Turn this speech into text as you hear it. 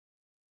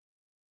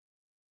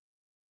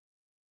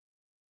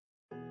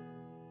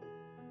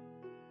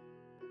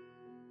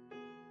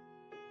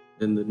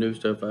And the new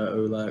stuff I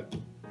owe like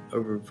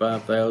over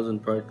 5,000,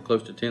 probably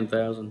close to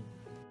 10,000.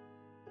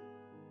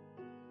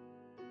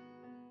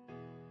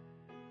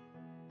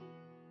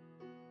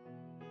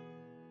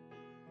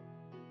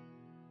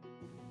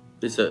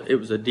 It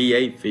was a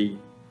DA fee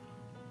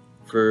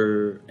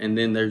and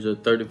then there's a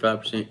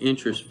 35%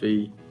 interest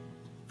fee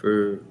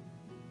for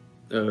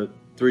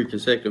 3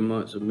 consecutive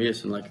months of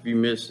missing. Like if you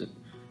miss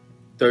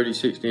 30,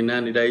 60, and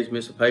 90 days,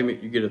 miss a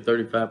payment, you get a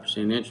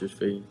 35% interest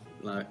fee.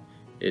 Like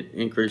it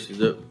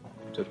increases up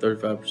to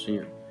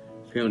 35%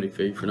 penalty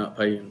fee for not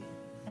paying.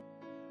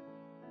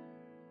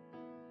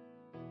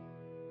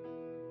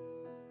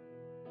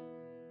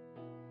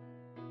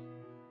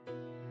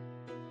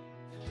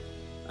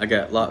 I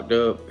got locked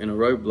up in a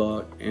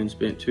roadblock and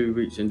spent 2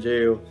 weeks in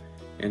jail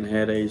and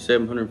had a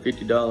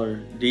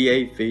 $750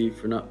 DA fee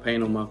for not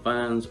paying on my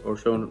fines or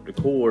showing up to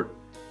court,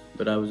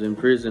 but I was in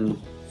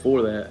prison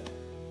for that.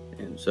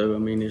 And so, I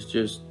mean, it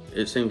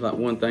seems like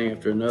one thing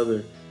after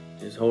another.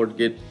 It's hard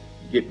to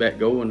get back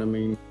going. I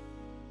mean,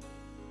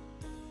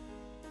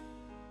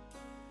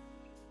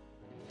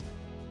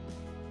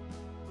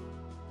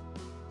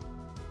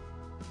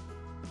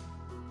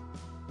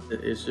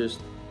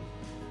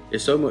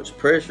 it's so much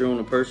pressure on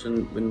a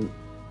person,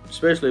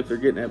 especially if they're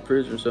getting out of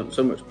prison or something,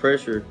 so much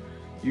pressure.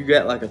 You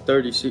got like a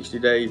 30, 60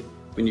 day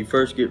when you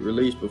first get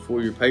released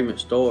before your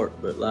payments start,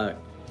 but like,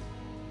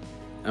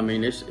 I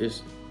mean,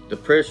 the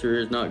pressure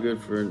is not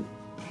good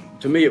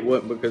to me it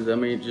wasn't, because I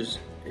mean,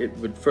 it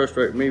would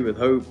frustrate me with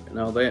hope and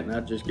all that, and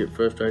I'd just get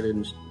frustrated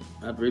and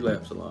I'd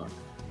relapse a lot.